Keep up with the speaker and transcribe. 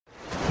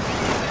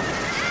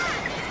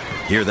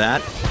Hear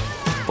that?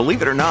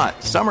 Believe it or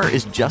not, summer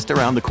is just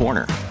around the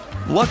corner.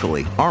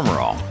 Luckily, Armor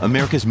All,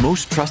 America's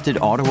most trusted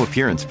auto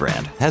appearance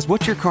brand, has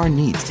what your car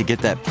needs to get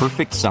that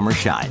perfect summer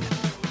shine.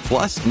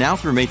 Plus, now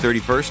through May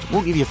 31st,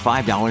 we'll give you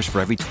 $5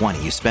 for every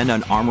 $20 you spend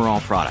on Armor All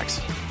products.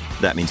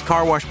 That means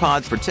car wash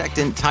pods,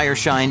 protectant, tire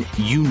shine,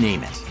 you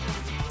name it.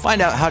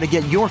 Find out how to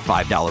get your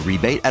 $5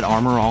 rebate at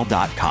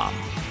armorall.com.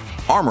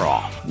 Armor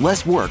All,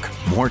 less work,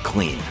 more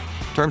clean.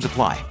 Terms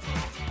apply.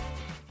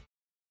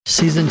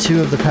 Season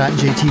 2 of the Pat and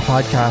JT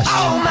podcast.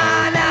 Oh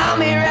man,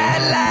 I'm here at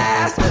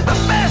last. The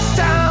best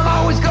time,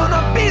 always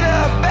gonna be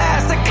the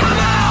best. Come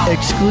on!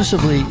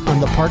 Exclusively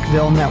on the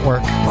Parkville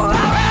Network. Well, all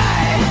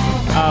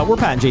right. We're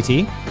Pat and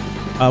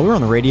JT. We were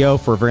on the radio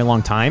for a very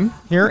long time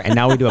here, and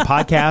now we do a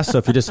podcast. So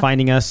if you're just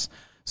finding us,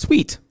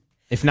 sweet.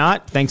 If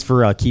not, thanks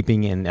for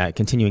keeping and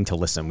continuing to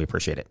listen. We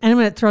appreciate it. And I'm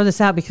going to throw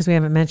this out because we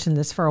haven't mentioned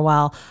this for a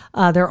while.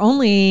 There are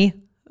only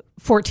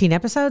 14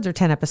 episodes or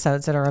 10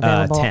 episodes that are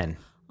available 10.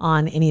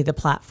 On any of the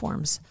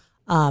platforms.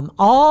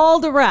 All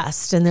the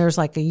rest, and there's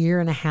like a year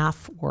and a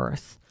half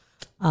worth,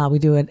 we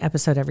do an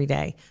episode every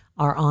day,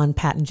 are on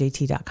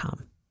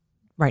patandjt.com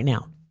right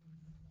now.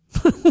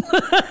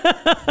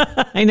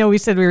 I know we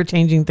said we were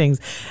changing things.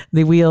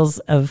 The wheels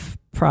of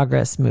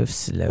progress move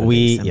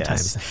slowly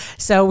sometimes. Yes.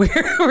 So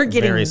we're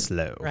getting very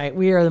slow. Right.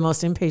 We are the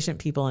most impatient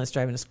people and it's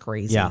driving us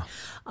crazy. Yeah.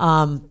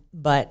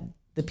 But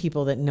the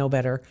people that know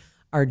better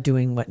are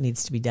doing what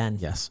needs to be done.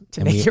 Yes.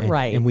 To make it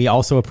right. And we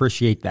also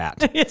appreciate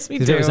that. Yes, we do.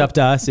 Because if it was up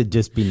to us, it'd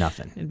just be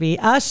nothing. It'd be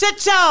a shit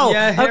show.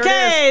 Yeah, here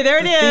okay, it is. there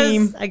it The is.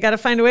 theme. I got to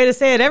find a way to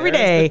say it every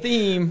day. The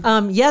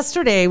theme.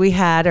 Yesterday we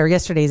had, or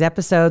yesterday's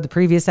episode, the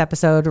previous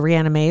episode,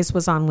 Rihanna Mays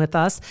was on with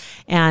us.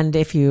 And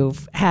if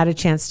you've had a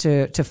chance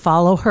to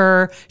follow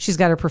her, she's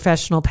got her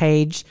professional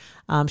page.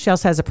 She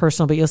also has a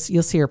personal, but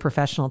you'll see her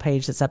professional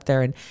page that's up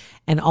there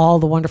and all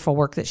the wonderful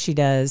work that she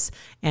does.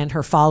 And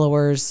her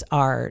followers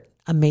are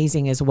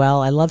amazing as well.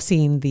 I love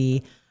seeing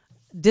the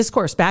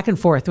discourse back and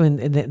forth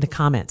in the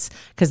comments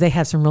because they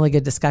have some really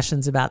good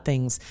discussions about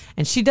things.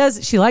 And she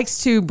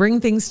likes to bring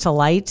things to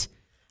light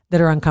that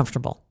are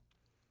uncomfortable.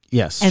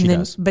 Yes, And she then,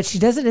 does. but she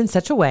does it in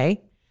such a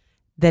way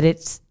that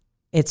it's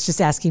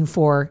just asking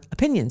for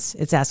opinions.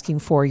 It's asking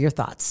for your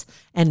thoughts,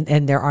 and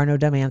there are no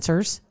dumb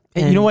answers.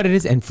 And you know what it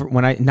is? And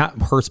when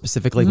not her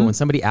specifically, but when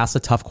somebody asks a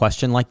tough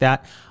question like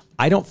that,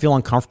 I don't feel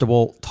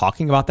uncomfortable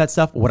talking about that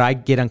stuff. What I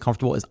get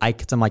uncomfortable is I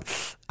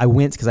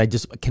wince because I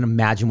just can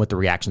imagine what the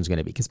reaction is going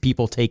to be. Because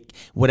people take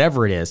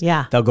whatever it is.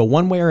 Yeah. They'll go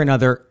one way or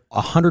another,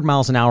 100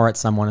 miles an hour at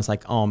someone. It's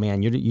like, oh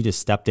man, you just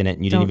stepped in it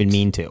and you didn't even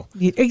mean to.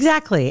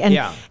 Exactly. And,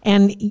 Yeah.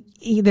 and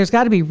there's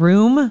got to be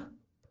room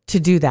to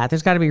do that.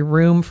 There's got to be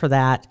room for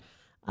that,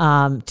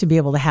 to be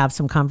able to have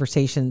some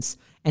conversations.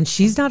 And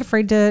she's not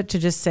afraid to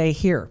just say,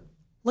 here,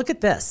 look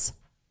at this,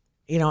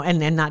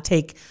 and not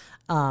take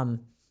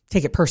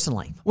it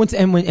personally.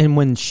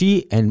 When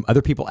she and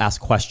other people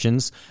ask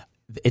questions,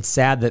 it's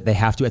sad that they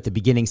have to at the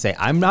beginning say,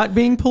 I'm not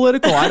being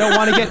political. I don't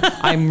want to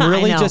I'm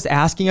really just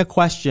asking a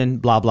question,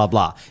 blah, blah,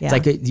 blah. Yeah.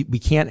 It's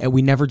like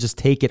we never just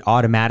take it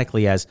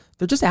automatically as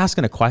they're just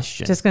asking a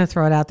question. Just going to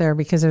throw it out there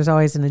because there's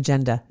always an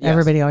agenda. Yes.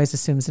 Everybody always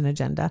assumes an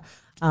agenda.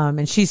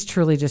 And she's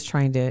truly just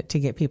trying to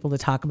get people to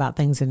talk about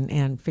things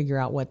and figure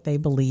out what they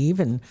believe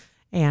and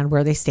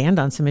where they stand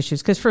on some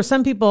issues. Because for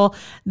some people,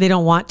 they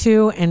don't want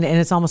to, and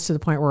it's almost to the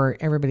point where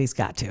everybody's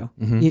got to.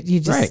 Mm-hmm.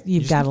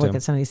 You've got to look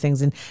at some of these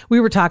things. And we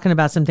were talking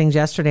about some things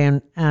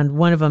yesterday, and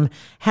one of them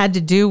had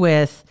to do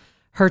with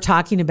her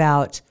talking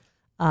about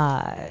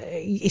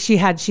she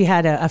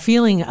had a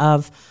feeling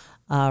of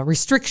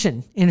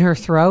restriction in her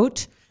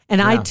throat.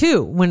 And I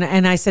too,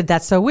 and I said,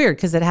 that's so weird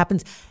because it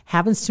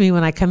happens to me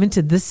when I come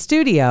into this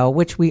studio,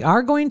 which we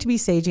are going to be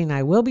saging.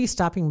 I will be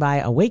stopping by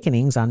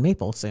Awakenings on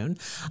Maple soon,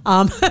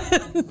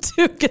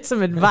 to get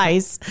some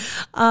advice.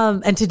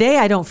 And today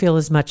I don't feel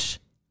as much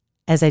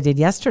as I did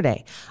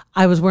yesterday.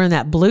 I was wearing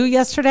that blue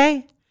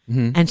yesterday,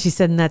 and she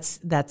said, and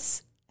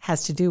that's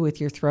has to do with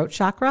your throat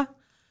chakra.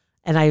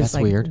 And I was That's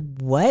like,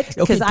 weird. what?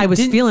 Because I was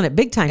feeling it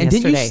big time and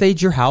yesterday. didn't you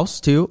sage your house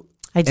too?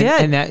 I did.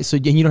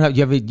 And you don't have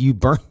you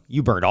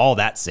burned all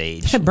that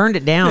sage. I burned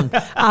it down.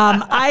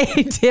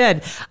 I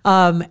did.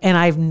 And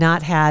I've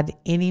not had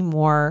any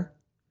more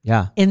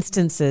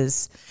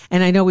instances.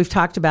 And I know we've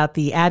talked about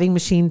the adding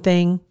machine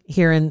thing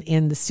here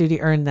in the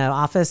studio or in the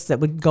office that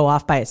would go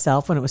off by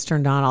itself when it was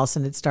turned on. All of a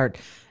sudden it'd start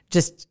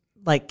just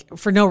like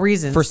for no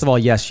reason. First of all,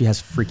 yes, she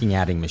has a freaking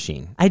adding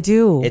machine. I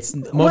do. It's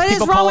most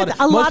people call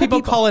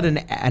it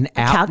an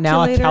app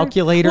now, a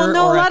calculator. Well,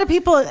 no, a lot of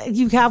people,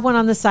 you have one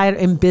on the side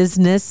in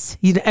business.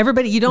 You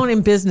don't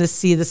in business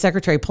see the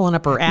secretary pulling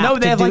up her app. No,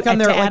 they have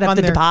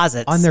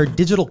deposits on their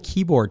digital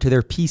keyboard to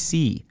their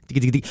PC.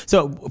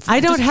 So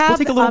I don't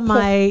have on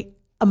my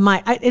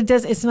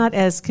it's not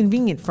as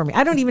convenient for me.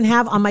 I don't even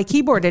have on my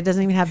keyboard. It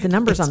doesn't even have the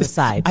numbers on the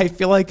side. I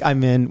feel like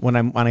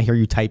when I hear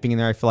you typing in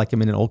there, I feel like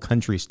I'm in an old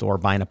country store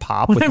buying a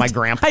pop with my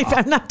grandpa.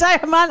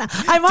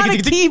 I'm on a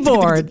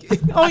keyboard.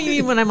 Oh, you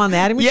mean when I'm on the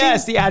adding machine?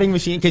 Yes, the adding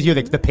machine because you're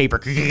the paper.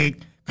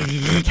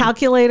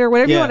 calculator,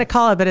 whatever you want to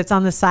call it, but it's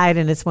on the side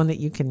and it's one that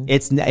you can.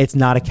 It's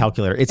not a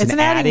calculator. It's an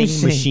adding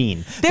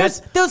machine.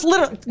 There's those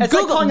little. It's Google,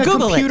 like calling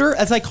Google a computer.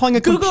 It's like calling a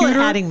Google computer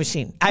an adding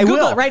machine. I Google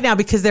will it right now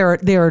because there are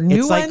new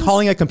It's ones. like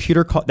calling a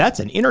computer. That's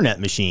an internet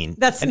machine.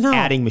 That's an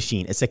adding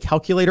machine. It's a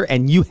calculator,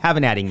 and you have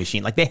an adding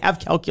machine. Like they have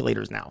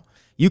calculators now.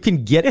 You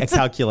can get a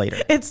calculator.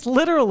 It's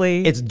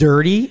literally. It's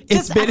dirty.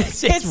 It's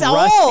rusty.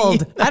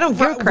 old. I don't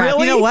give a crap.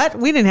 Really? You know what?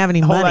 We didn't have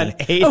any money.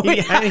 Hold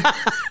on.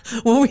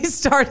 When we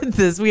started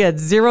this, we had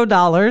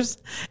 $0,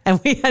 and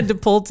we had to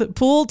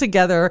pool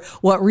together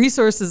what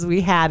resources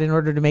we had in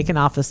order to make an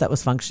office that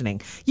was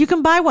functioning. You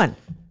can buy one.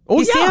 Oh,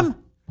 you see them?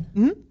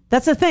 Mm-hmm.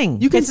 That's a thing.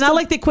 It's not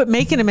like they quit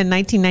making them in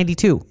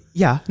 1992.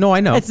 Yeah. No,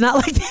 I know. It's not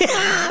like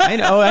I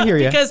know. I hear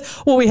you.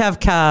 Because we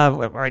have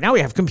right now we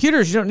have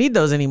computers. You don't need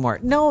those anymore.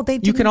 No, they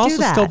didn't. You can also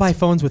do that. still buy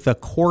phones with a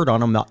cord on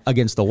them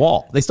against the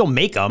wall. They still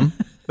make them,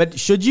 but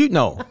should you?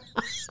 No.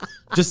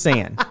 Just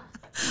saying.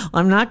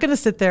 I'm not going to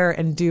sit there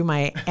and do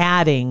my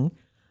adding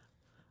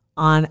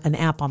on an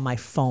app on my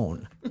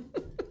phone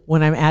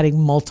when I'm adding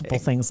multiple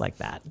things like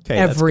that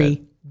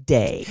every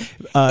day.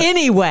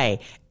 Anyway,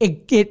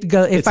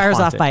 it fires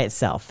off by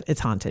itself.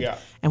 It's haunted. Yeah.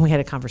 And we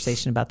had a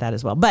conversation about that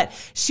as well. But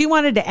she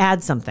wanted to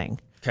add something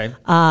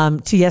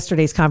to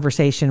yesterday's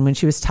conversation when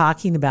she was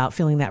talking about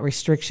feeling that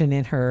restriction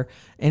in her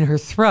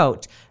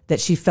throat that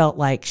she felt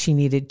like she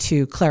needed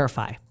to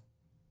clarify.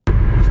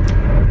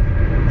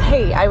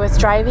 Hey, I was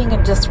driving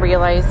and just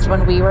realized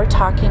when we were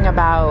talking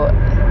about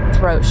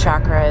throat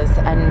chakras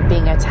and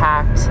being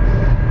attacked,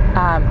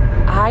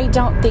 I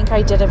don't think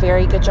I did a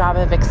very good job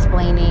of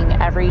explaining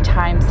every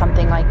time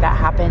something like that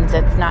happens,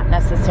 it's not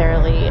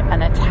necessarily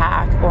an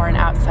attack or an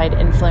outside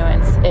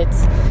influence.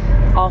 It's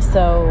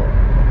also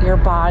your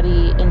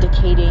body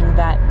indicating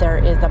that there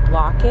is a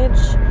blockage.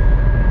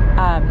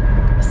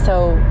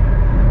 So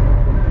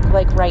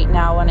like right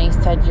now when I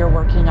said you're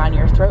working on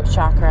your throat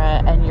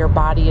chakra and your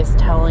body is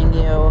telling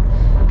you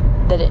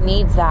that it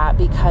needs that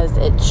because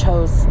it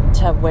chose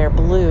to wear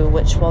blue,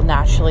 which will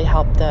naturally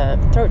help the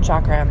throat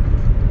chakra.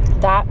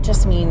 That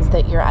just means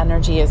that your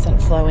energy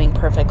isn't flowing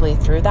perfectly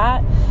through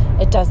that.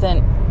 It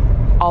doesn't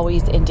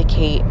always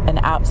indicate an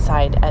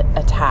outside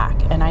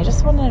attack. And I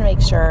just wanted to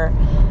make sure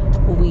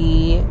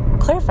we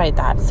clarified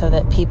that so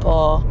that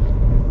people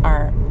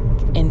are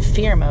in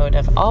fear mode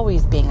of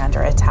always being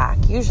under attack.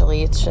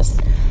 Usually it's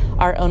just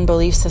our own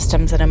belief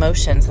systems and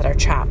emotions that are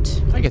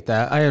trapped. I get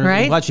that.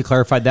 I'm glad she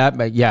clarified that,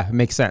 but yeah, it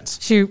makes sense.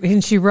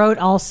 She wrote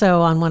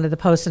also on one of the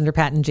posts under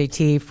Pat and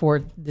JT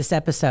for this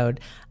episode,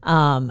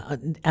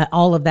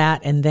 all of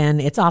that. And then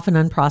it's often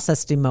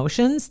unprocessed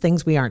emotions,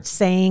 things we aren't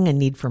saying, a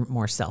need for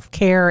more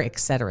self-care, et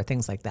cetera,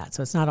 things like that.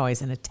 So it's not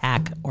always an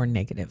attack or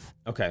negative.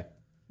 Okay.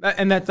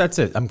 And that's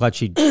it. I'm glad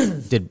she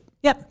did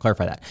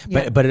clarify that.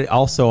 Yep. But it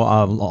also,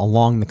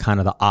 along the kind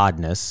of the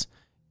oddness,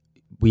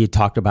 we had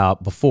talked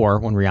about before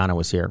when Rihanna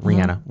was here. When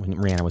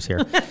Rihanna was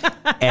here.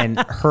 And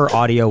her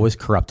audio was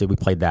corrupted. We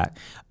played that.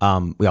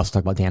 We also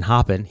talked about Dan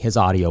Hoppen. His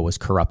audio was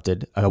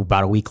corrupted.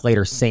 About a week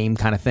later, same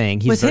kind of thing.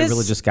 He's a very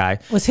religious guy.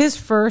 Was his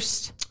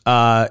first?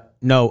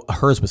 No,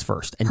 hers was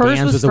first. And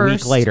Dan's was a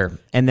week later.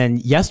 And then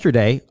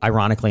yesterday,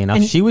 ironically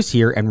enough, she was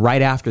here. And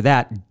right after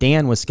that,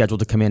 Dan was scheduled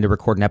to come in to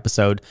record an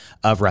episode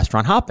of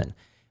Restaurant Hoppin'.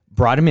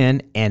 Brought him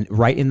in, and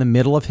right in the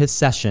middle of his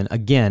session,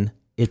 again,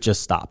 it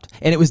just stopped.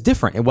 And it was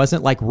different. It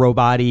wasn't like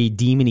robot-y,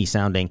 demon-y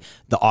sounding.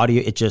 The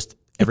audio,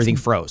 everything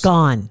froze.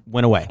 Gone.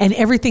 Went away. And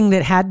everything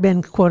that had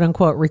been, quote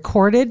unquote,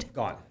 recorded.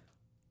 Gone.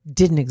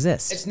 Didn't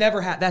exist.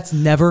 That's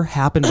never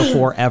happened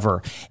before,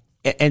 ever.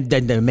 And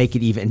then to make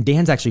it even, and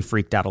Dan's actually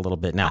freaked out a little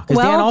bit now. Because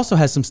Dan also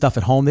has some stuff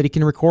at home that he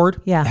can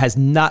record. Yeah. Has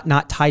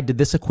not tied to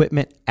this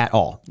equipment at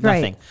all.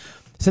 Nothing. Right.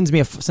 Sends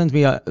me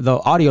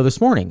the audio this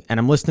morning, and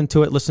I'm listening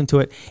to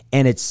it,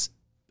 and it's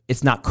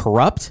not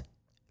corrupt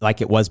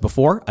like it was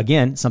before.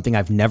 Again, something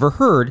I've never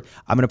heard.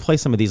 I'm going to play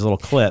some of these little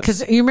clips.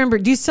 Because you remember,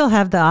 do you still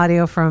have the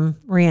audio from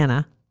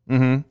Rihanna?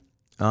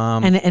 Mm-hmm.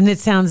 And it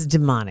sounds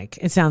demonic.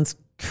 It sounds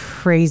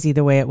crazy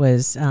the way it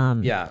was.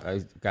 Yeah,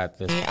 I got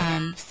this.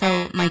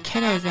 So my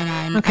kiddos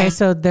and I. Okay,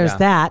 so there's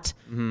that.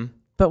 Mm-hmm.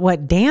 But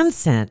what Dan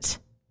sent,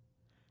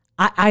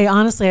 I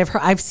honestly,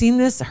 I've seen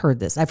this, heard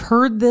this. I've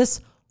heard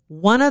this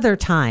one other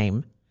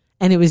time,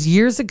 and it was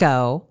years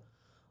ago.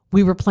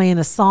 We were playing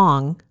a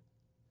song.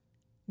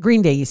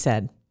 Green Day, you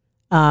said.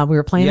 We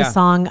were playing a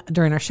song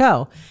during our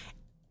show,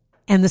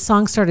 and the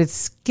song started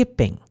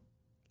skipping.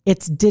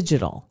 It's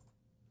digital.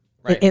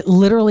 Right. It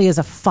literally is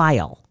a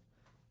file.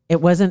 It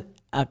wasn't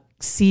a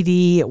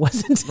CD. It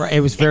wasn't. Right.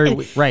 It was very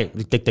right.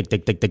 Tick, tick,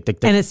 tick, tick, tick, tick.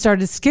 And it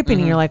started skipping,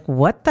 and you're like,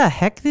 "What the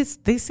heck? These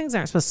things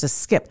aren't supposed to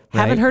skip."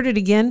 Right. Haven't heard it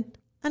again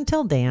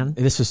until Dan.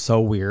 This is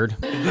so weird.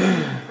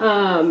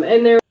 And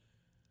there were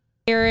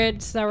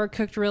carrots that were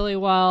cooked really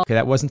well. Okay,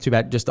 that wasn't too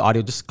bad. Just the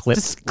audio just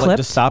clipped.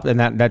 Just stopped, and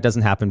that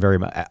doesn't happen very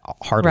much,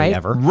 hardly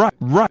ever.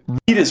 Right.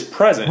 It is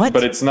present,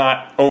 but it's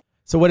not.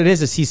 So what it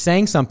is he's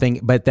saying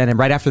something, but then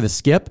right after the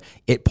skip,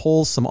 it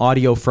pulls some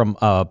audio from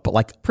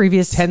like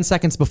previous 10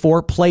 seconds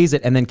before, plays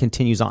it, and then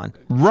continues on.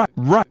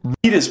 Right.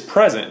 It is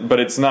present,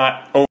 but it's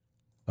not.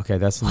 Okay,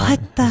 that's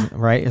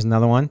right. Here's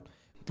another one.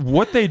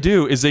 what they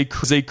do is they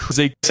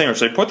sandwich.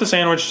 They put the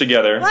sandwich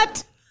together.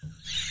 What?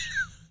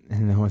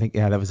 No, I think,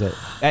 that was it.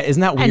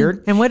 Isn't that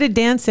weird? And what did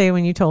Dan say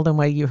when you told him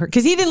what you heard?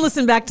 Because he didn't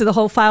listen back to the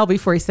whole file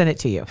before he sent it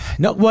to you.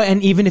 No, well,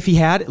 and even if he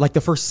had, like the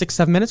first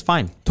 6-7 minutes,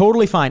 fine.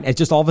 Totally fine. It's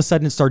just all of a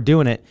sudden it started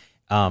doing it.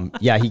 Dan's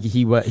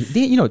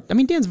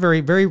very,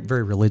 very,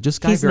 very religious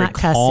guy. He's very not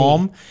cussy.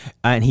 calm.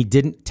 And he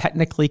didn't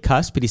technically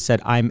cuss, but he said,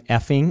 I'm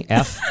effing.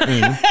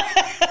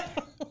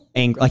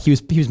 Angry. Like he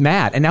was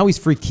mad. And now he's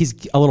freaked. He's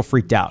a little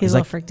freaked out. He's a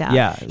little freaked out.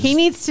 Yeah. He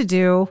needs to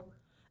do,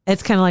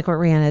 it's kind of like what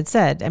Rihanna had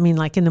said. I mean,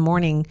 like in the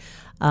morning,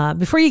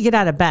 before you get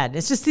out of bed,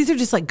 these are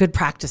just like good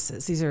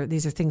practices. These are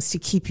things to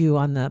keep you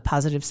on the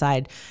positive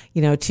side,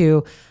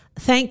 to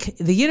thank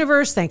the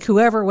universe, thank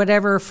whoever,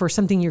 whatever, for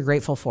something you're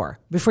grateful for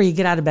before you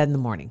get out of bed in the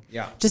morning.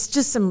 Yeah. Just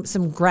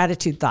some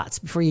gratitude thoughts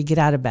before you get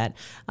out of bed.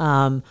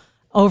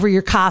 Over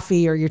your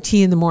coffee or your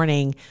tea in the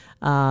morning.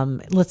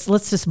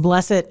 Let's just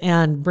bless it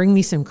and bring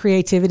me some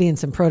creativity and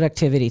some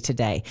productivity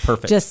today.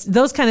 Perfect. Just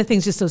those kind of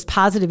things, just those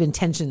positive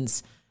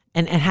intentions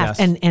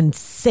and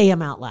say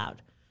them out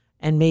loud.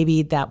 And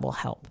maybe that will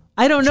help.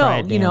 I don't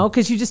know,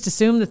 because you just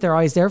assume that they're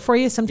always there for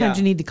you. Sometimes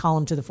you need to call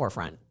them to the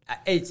forefront.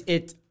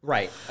 It's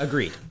right.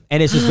 Agreed.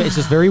 And it's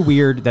just very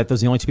weird that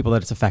those are the only two people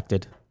that it's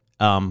affected.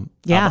 Of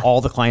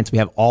all the clients we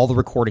have, all the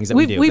recordings that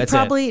we do. We've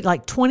probably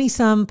like 20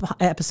 some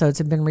episodes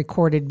have been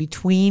recorded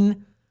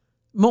between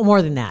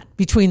more than that.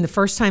 Between the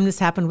first time this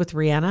happened with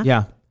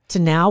Rihanna to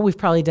now, we've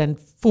probably done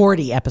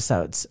 40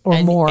 episodes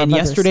or more. And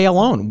yesterday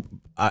alone,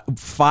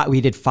 we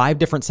did 5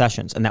 different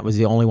sessions, and that was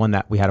the only one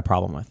that we had a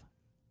problem with.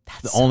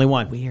 That's the only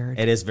one. Weird.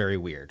 It is very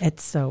weird.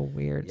 It's so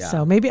weird. Yeah.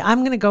 So maybe I'm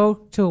going to go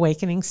to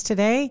Awakenings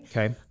today.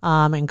 Okay.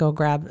 And go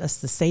grab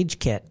us the Sage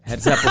kit.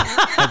 Heads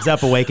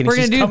up, Awakenings.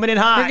 She's coming in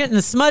hot. We're getting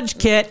the smudge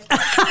kit.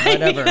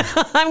 Whatever.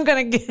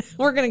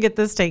 We're going to get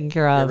this taken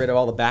care of. Get rid of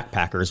all the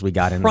backpackers we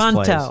got in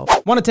Pronto. this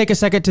place. Want to take a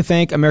second to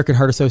thank American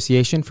Heart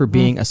Association for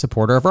being a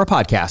supporter of our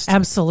podcast.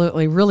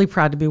 Absolutely. Really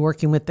proud to be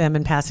working with them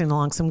and passing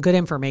along some good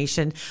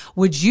information.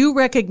 Would you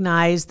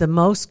recognize the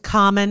most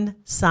common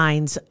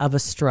signs of a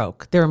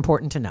stroke? They're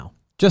important to know.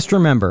 Just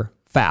remember,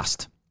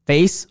 FAST.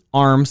 Face,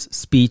 arms,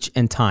 speech,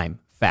 and time.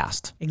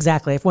 FAST.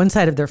 Exactly. If one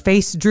side of their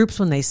face droops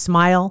when they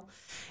smile,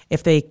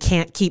 if they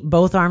can't keep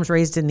both arms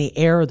raised in the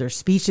air, or their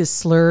speech is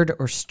slurred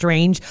or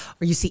strange,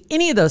 or you see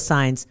any of those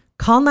signs,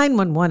 call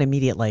 911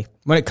 immediately.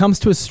 When it comes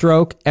to a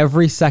stroke,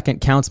 every second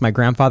counts. My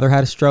grandfather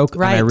had a stroke,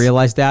 and I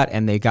realized that,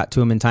 and they got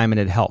to him in time,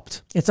 and it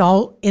helped. It's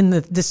all in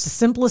this the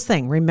simplest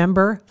thing.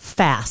 Remember,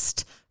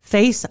 FAST.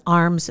 Face,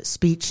 arms,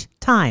 speech,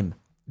 time.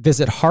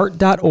 Visit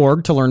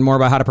heart.org to learn more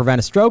about how to prevent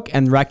a stroke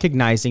and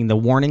recognizing the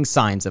warning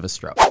signs of a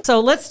stroke. So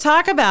let's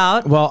talk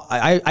about... Well,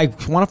 I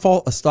want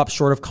to stop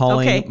short of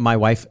calling my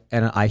wife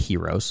and I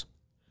heroes.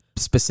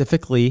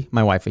 Specifically,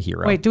 my wife a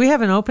hero. Wait, do we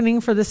have an opening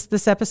for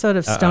this episode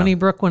of Stony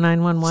Brook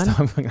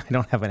 911? I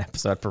don't have an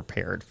episode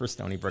prepared for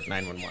Stony Brook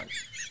 911.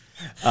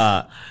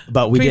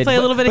 But we did play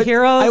a little bit of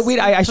Heroes.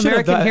 I should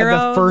have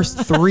the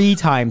first 3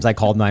 times I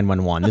called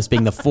 911. This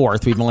being the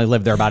 4th, we've only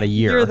lived there about a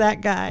year. You're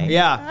that guy.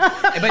 Yeah,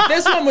 but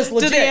this one was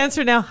legit. Do they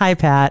answer now? Hi,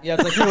 Pat. Yeah,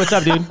 it's like, hey, what's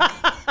up, dude?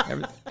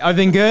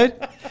 Everything good?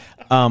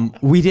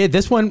 We did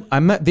this one.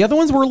 The other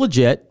ones were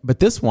legit,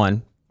 but this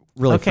one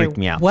really freaked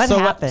me out. What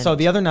happened? So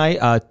the other night,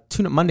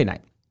 Monday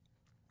night.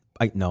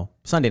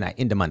 Sunday night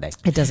into Monday.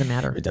 It doesn't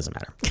matter. It's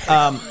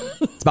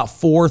about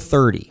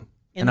 4:30.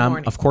 And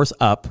I'm, of course,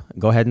 up.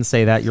 Go ahead and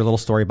say that, your little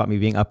story about me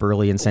being up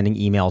early and sending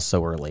emails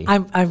so early.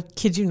 I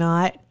kid you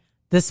not,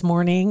 this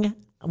morning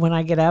when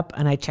I get up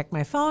and I check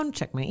my phone,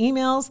 check my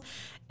emails,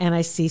 and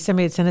I see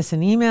somebody had sent us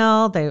an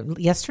email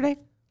yesterday.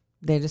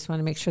 They just want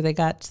to make sure they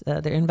got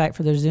their invite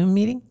for their Zoom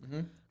meeting.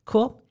 Mm-hmm.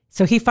 Cool.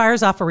 So he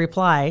fires off a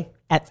reply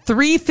at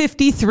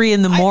 3:53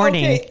 in the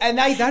morning. And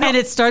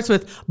it starts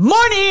with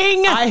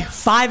morning.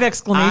 5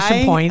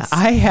 exclamation points.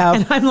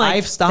 And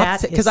I've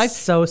stopped because I'm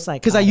so psyched.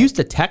 Because I used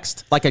to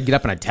text, like I'd get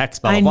up and I'd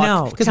text, blah, blah, blah. I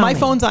know. Because my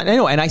phone's on. I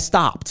know. And I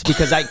stopped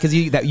because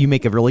you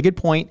make a really good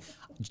point.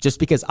 Just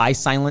because I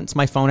silence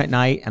my phone at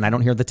night and I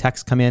don't hear the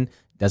text come in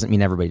doesn't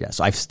mean everybody does.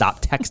 So I've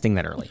stopped texting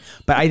that early.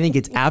 But I think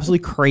it's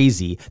absolutely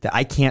crazy that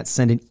I can't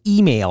send an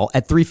email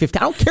at 3:50. I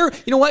don't care.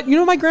 You know what? You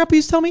know what my grandpa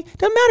used to tell me?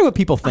 Doesn't matter what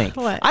people think.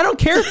 What? I don't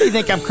care if they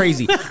think I'm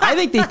crazy. I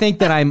think they think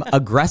that I'm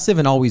aggressive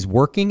and always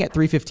working at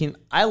 3:15.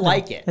 I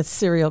like it. It's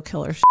serial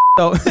killer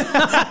So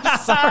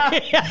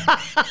sorry.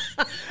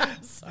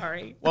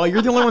 Sorry. Well,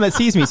 you're the only one that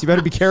sees me, so you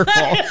better be careful.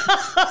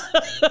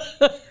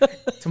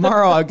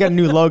 Tomorrow I've got a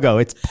new logo.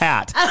 It's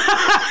Pat.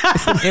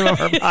 It's the name of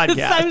our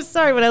podcast. I'm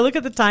sorry. When I look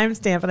at the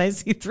timestamp and I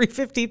see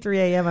 3:53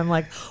 a.m., I'm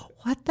like,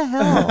 what the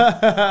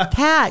hell?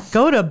 Pat,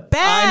 go to bed.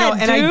 I know,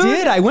 and I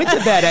did. I went to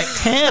bed at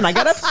 10. I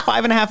got up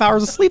 5.5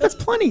 hours of sleep. That's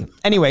plenty.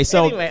 Anyway,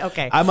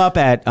 okay. I'm up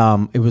at,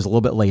 it was a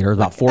little bit later,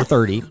 about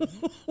 4:30,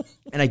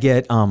 and I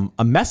get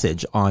a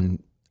message on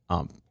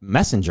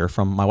Messenger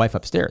from my wife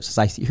upstairs.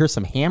 So I hear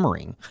some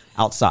hammering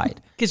outside.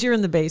 Because you're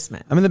in the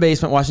basement. I'm in the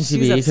basement watching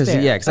TV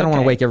because I don't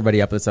want to wake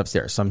everybody up that's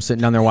upstairs. So I'm sitting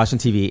down there watching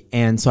TV.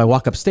 And so I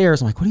walk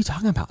upstairs. I'm like, what are you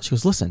talking about? She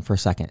goes, listen for a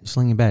second. Just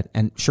laying in bed.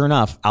 And sure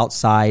enough,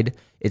 outside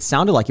It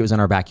sounded like it was in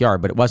our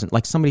backyard, but it wasn't.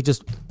 Like somebody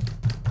just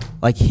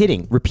like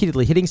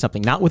repeatedly hitting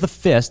something, not with a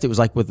fist. It was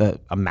like with a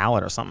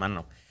mallet or something. I don't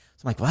know.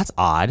 So I'm like, well, that's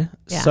odd.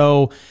 Yeah.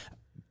 So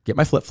get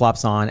my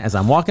flip-flops on. As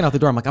I'm walking out the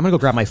door, I'm like, I'm going to go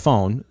grab my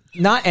phone.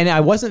 And I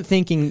wasn't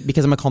thinking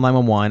because I'm going to call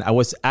 911. I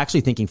was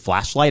actually thinking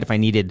flashlight if I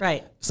needed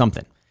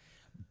something.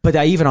 But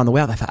even on the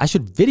way out, I thought I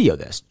should video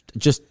this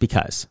just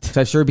because. Because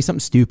I'm sure it'd be something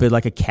stupid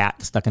like a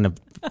cat stuck in a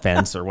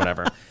fence or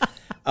whatever.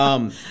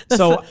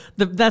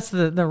 That's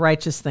the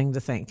righteous thing to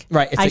think.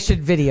 Right. I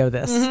should video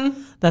this.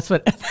 Mm-hmm. That's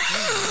what.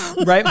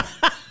 Right.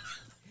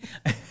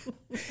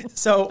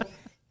 So,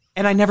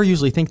 and I never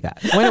usually think that.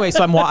 Well, anyway,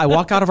 so I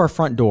walk out of our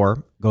front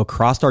door, go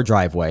across our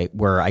driveway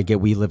where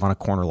we live on a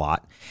corner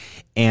lot,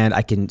 and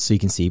you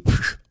can see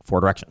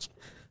 4 directions.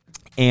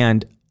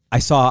 And I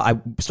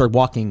started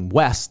walking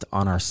west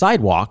on our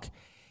sidewalk,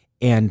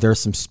 and there's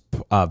some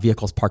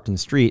vehicles parked in the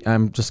street. And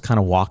I'm just kind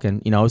of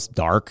walking, it's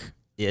dark.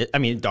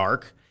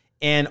 Dark.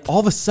 And all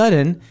of a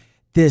sudden,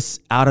 this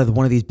out of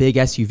one of these big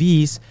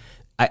SUVs,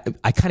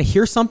 I kind of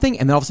hear something,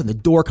 and then all of a sudden the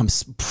door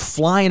comes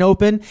flying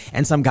open,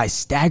 and some guy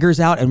staggers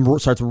out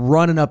and starts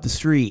running up the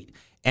street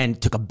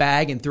and took a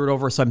bag and threw it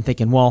over. So I'm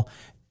thinking, well,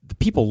 the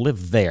people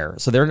live there,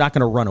 so they're not going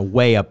to run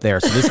away up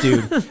there. So this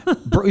dude,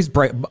 he's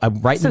right in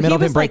the middle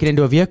of him breaking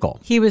into a vehicle.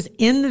 He was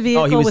in the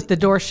vehicle with the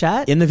door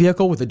shut? In the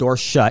vehicle with the door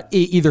shut,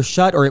 either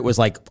shut or it was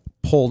like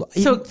pulled.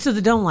 So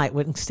the dome light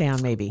wouldn't stay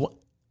on maybe.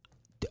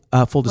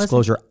 Well, full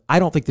disclosure, I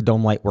don't think the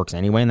dome light works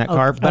anyway in that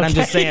car, but I'm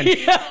just saying,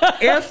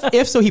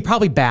 if so, he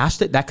probably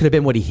bashed it. That could have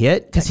been what he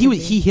hit, because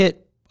he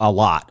hit a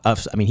lot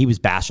of. He was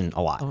bashing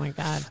a lot. Oh my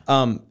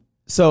God.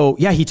 So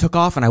yeah, he took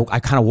off, and I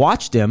kind of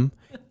watched him,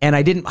 and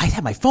I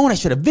had my phone. I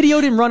should have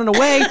videoed him running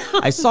away.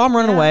 I saw him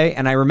running away,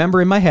 and I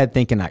remember in my head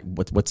thinking,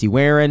 what's he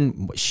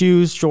wearing? What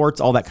shoes,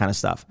 shorts, all that kind of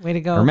stuff. Way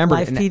to go, I remember,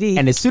 Life PD.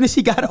 And as soon as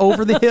he got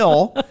over the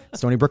hill,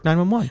 Stony Brook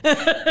 911.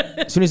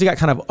 As soon as he got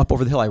kind of up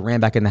over the hill, I ran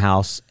back in the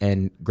house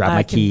and grabbed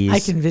my keys. I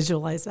can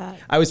visualize that.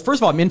 First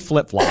of all, I'm in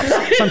flip flops,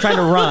 so I'm trying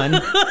to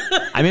run.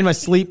 I'm in my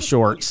sleep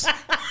shorts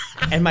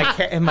and my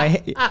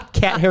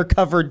cat hair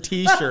covered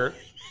T-shirt.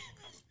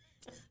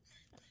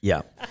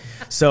 Yeah.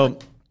 So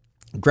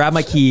grab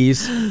my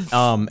keys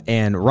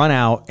and run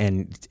out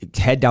and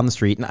head down the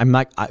street. And I'm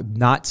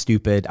not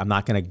stupid. I'm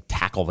not going to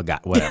tackle the guy,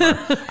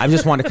 whatever. I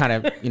just want to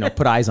kind of,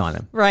 put eyes on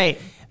him. Right.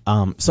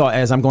 So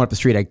as I'm going up the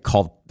street, I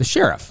called the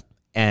sheriff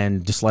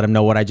and just let him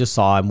know what I just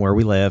saw and where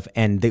we live.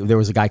 And there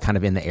was a guy kind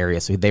of in the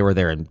area. So they were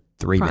there in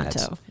 3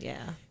 minutes. Yeah.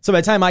 So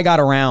by the time I got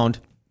around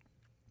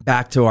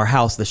back to our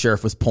house, the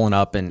sheriff was pulling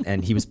up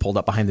and he was pulled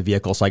up behind the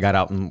vehicle. So I got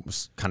out and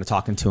was kind of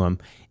talking to him.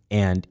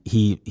 And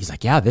he's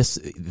like, yeah,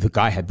 the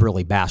guy had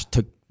really bashed.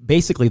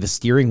 Basically, the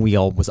steering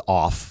wheel was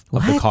off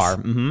of the car,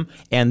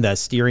 and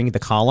the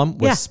column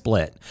was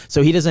split.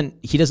 So he doesn't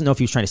know if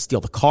he was trying to steal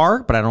the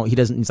car, but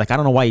he's like, I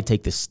don't know why you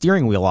take the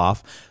steering wheel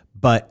off.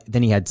 But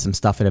then he had some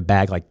stuff in a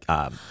bag, like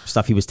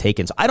stuff he was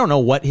taking. So I don't know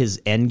what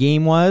his end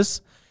game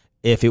was,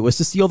 if it was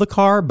to steal the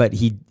car, but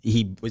he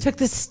took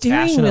the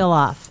steering wheel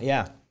off.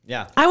 Yeah.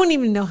 I wouldn't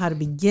even know how to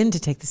begin to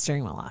take the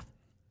steering wheel off.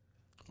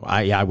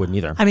 I wouldn't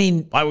either.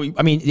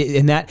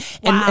 In that,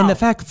 and the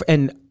fact,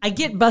 and I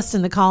get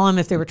busting the column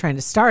if they were trying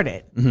to start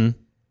it.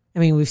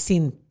 Mm-hmm. We've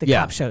seen the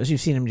cop shows.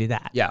 You've seen them do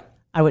that. Yeah.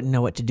 I wouldn't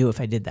know what to do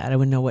if I did that. I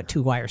wouldn't know what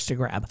 2 wires to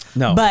grab.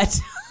 No. But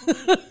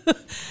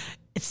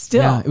it's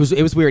still. Yeah, it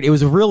was weird. It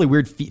was a really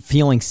weird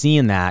feeling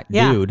seeing that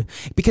dude,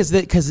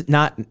 because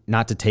not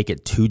to take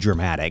it too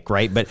dramatic,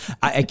 right? But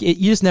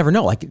you just never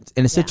know. Like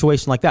in a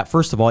situation like that,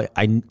 first of all,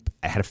 I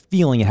had a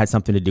feeling it had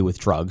something to do with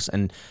drugs.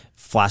 And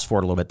flash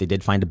forward a little bit, they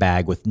did find a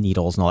bag with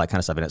needles and all that kind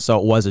of stuff in it. So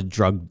it was a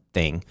drug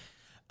thing.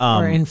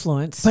 Or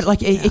influence. But like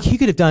he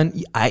could have done,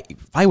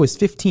 if I was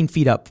 15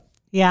 feet up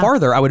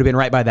farther, I would have been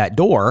right by that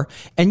door.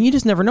 And you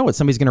just never know what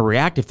somebody's going to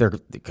react if they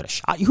could have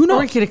shot you. Who knows?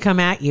 Or he could have come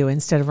at you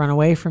instead of run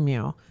away from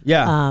you.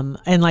 Yeah.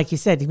 And like you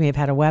said, he may have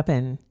had a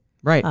weapon.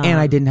 Right. And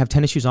I didn't have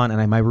tennis shoes on,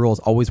 and my rule is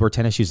always wear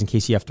tennis shoes in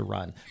case you have to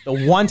run.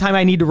 The one time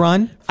I need to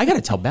run, I got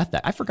to tell Beth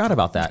that. I forgot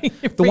about that.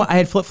 I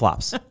had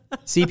flip-flops.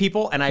 See,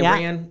 people? And I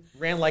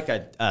ran like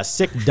a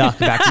sick duck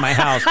back to my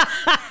house.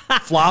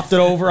 Flopped it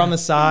over on the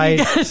side.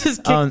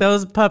 Just kick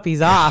those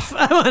puppies off.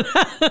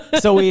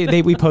 So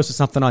we posted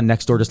something on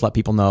Nextdoor just to let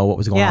people know what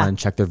was going on and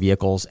check their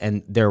vehicles.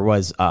 And there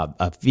was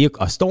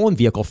a stolen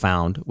vehicle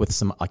found with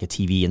some like a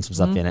TV and some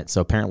stuff in it.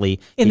 So apparently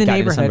in the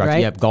neighborhood,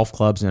 right? Yeah, golf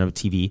clubs and a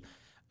TV.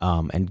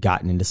 And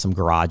gotten into some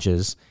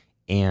garages,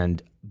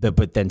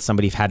 but then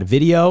somebody had a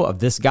video of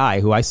this guy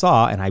who I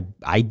saw, and I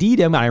ID'd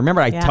him. And I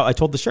remember I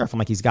told the sheriff, I'm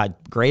like, he's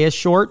got grayish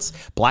shorts,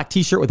 black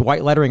T-shirt with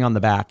white lettering on the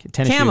back,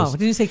 tennis camo. shoes.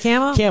 Didn't you say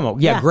camo? Camo,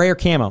 yeah, gray or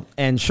camo.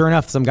 And sure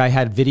enough, some guy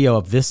had video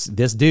of this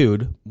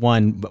dude.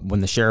 When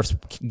the sheriffs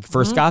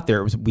first got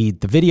there, the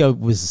video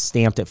was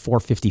stamped at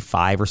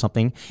 4:55 or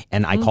something,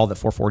 and I called it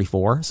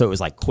 4:44, so it was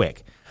like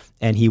quick.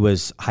 And he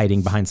was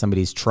hiding behind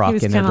somebody's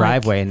truck in their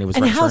driveway, and it was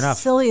right sure enough. How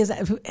silly is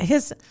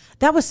that?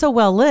 That was so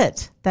well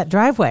lit, that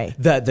driveway.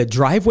 The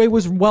driveway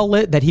was well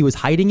lit that he was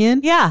hiding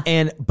in. Yeah.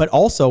 But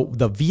also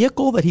the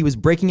vehicle that he was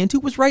breaking into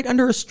was right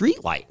under a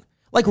street light.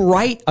 Like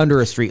right under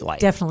a street light.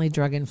 Definitely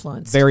drug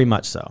influenced. Very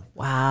much so.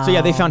 Wow. So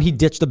yeah, they found he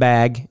ditched the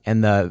bag,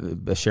 and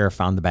the sheriff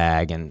found the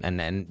bag, and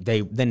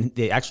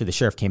the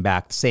sheriff came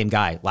back, the same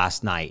guy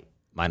last night.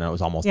 I know it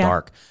was almost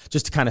dark,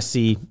 just to kind of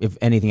see if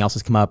anything else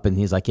has come up. And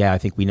he's like, "Yeah, I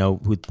think we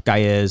know who the guy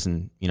is,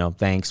 and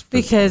thanks."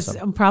 Because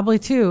I'm probably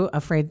too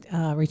afraid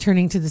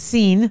returning to the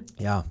scene.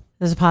 Yeah.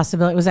 There's a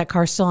possibility. Was that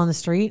car still on the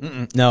street?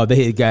 No,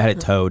 the guy had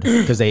it towed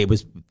because they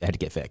had to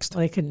get fixed.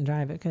 Well, they couldn't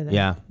drive it, could they?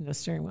 Yeah. No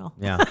steering wheel.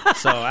 Yeah.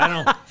 So I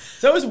don't know.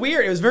 So it was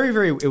weird. It was very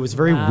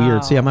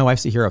weird. So yeah, my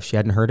wife's a hero. If she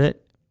hadn't heard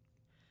it,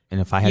 and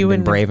if I hadn't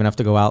been brave enough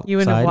to go outside, you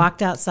wouldn't have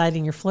walked outside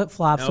in your flip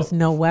flops with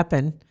no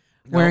weapon,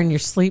 wearing your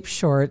sleep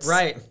shorts,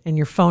 right, and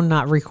your phone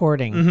not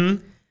recording.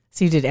 Mm-hmm.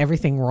 So you did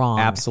everything wrong.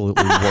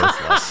 Absolutely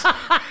worthless.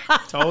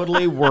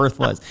 Totally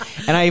worthless.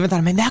 And I even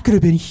thought, man, that could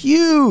have been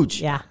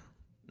huge. Yeah.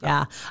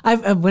 Yeah.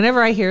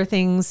 Whenever I hear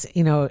things,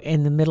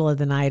 in the middle of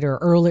the night or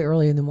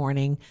early in the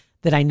morning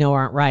that I know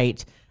aren't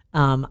right,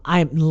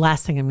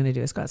 last thing I'm going to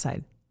do is go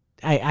outside.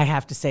 I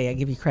have to say, I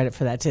give you credit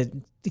for that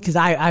because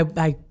I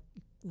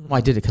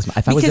did it because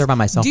if I was there by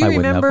myself, I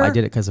wouldn't have. I did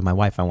it because of my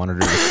wife. I wanted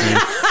her to see.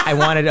 I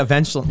wanted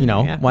eventually,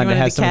 wanted to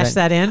have to cash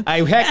that in.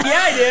 Heck yeah,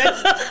 I did.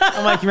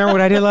 I'm like, you remember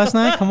what I did last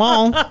night? Come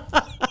on.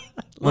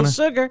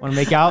 Sugar. Want to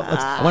make out?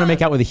 I want to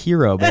make out with a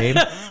hero, babe.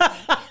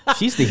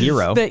 She's the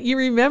hero. But you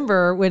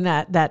remember when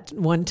that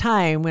one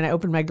time when I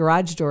opened my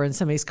garage door and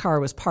somebody's car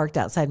was parked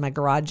outside my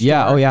garage door.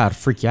 Yeah. Oh yeah. It'd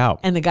freak you out.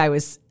 And the guy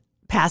was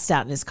passed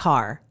out in his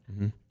car.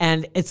 Mm-hmm.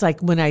 And it's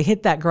like when I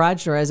hit that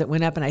garage door as it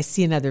went up and I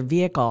see another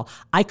vehicle,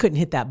 I couldn't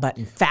hit that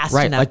button fast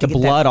enough. Like the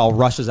blood all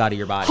rushes out of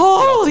your body.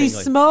 Holy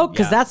smoke.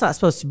 Because that's not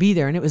supposed to be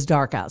there. And it was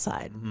dark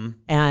outside. Mm-hmm.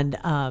 And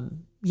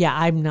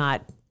I'm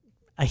not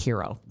a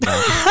hero.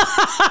 No.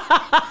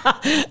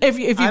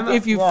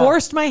 if you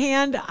forced my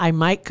hand,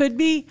 I could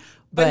be.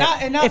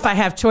 But not if I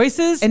have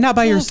choices, and not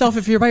by yourself.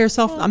 If you're by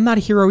yourself, I'm not a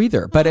hero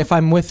either. But if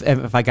I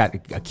got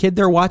a kid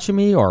there watching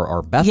me,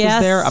 or Beth is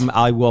there,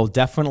 I will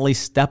definitely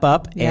step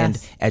up and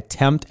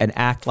attempt and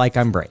act like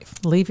I'm brave.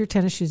 Leave your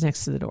tennis shoes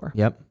next to the door.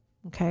 Yep.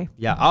 Okay.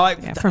 Yeah.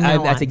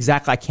 That's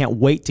exactly. I can't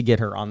wait to get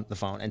her on the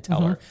phone and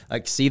tell her.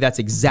 Like, see, that's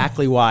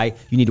exactly why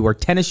you need to wear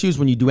tennis shoes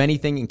when you do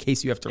anything in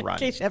case you have to run. In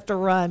case you have to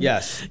run.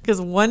 Yes.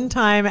 Because one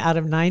time out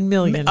of 9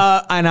 million.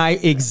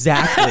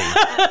 Exactly.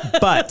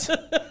 But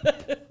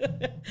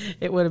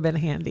it would have been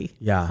handy.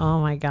 Yeah.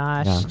 Oh my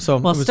gosh. Yeah.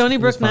 So Stony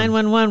Brook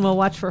 911 will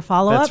watch for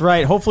follow up. That's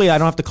right. Hopefully, I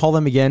don't have to call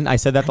them again. I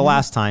said that the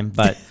last time,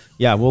 but.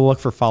 Yeah, we'll look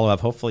for follow-up.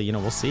 Hopefully,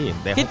 we'll see.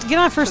 Get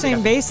on a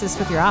first-name basis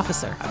with your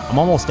officer. I'm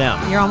almost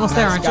down. You're almost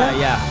there, aren't you?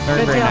 Yeah,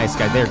 very nice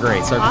guy. They're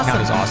great. Sarpy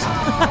County's awesome.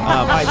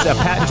 It's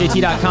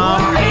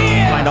PatandJT.com.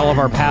 Find all of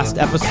our past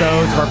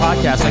episodes of our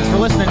podcast. Thanks for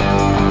listening.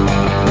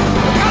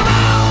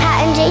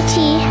 Pat and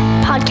JT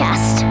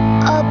Podcast,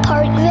 a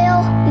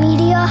Parkville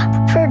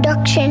Media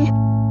Production.